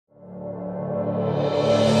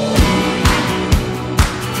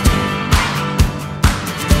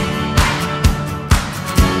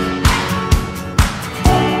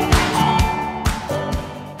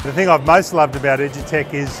thing I've most loved about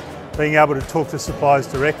EduTECH is being able to talk to suppliers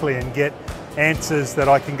directly and get answers that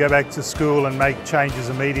I can go back to school and make changes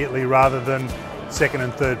immediately rather than second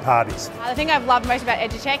and third parties. The thing I've loved most about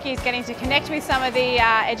EduTECH is getting to connect with some of the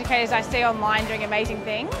educators I see online doing amazing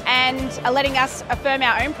things and letting us affirm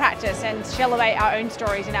our own practice and celebrate our own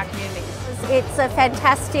stories in our communities. It's a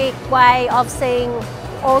fantastic way of seeing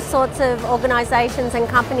all sorts of organisations and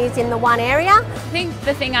companies in the one area. I think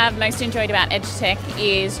the thing I've most enjoyed about EduTECH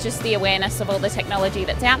is just the awareness of all the technology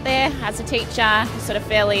that's out there. As a teacher, sort of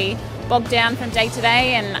fairly bogged down from day to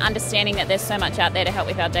day, and understanding that there's so much out there to help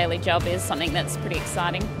with our daily job is something that's pretty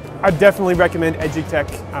exciting. I definitely recommend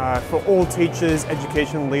EduTECH for all teachers,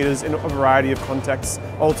 educational leaders in a variety of contexts.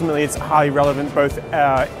 Ultimately, it's highly relevant both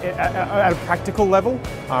at a practical level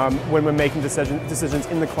when we're making decisions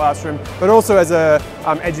in the classroom, but also as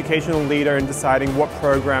an educational leader in deciding what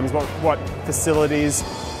programs, what facilities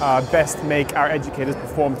best make our educators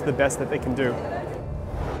perform to the best that they can do.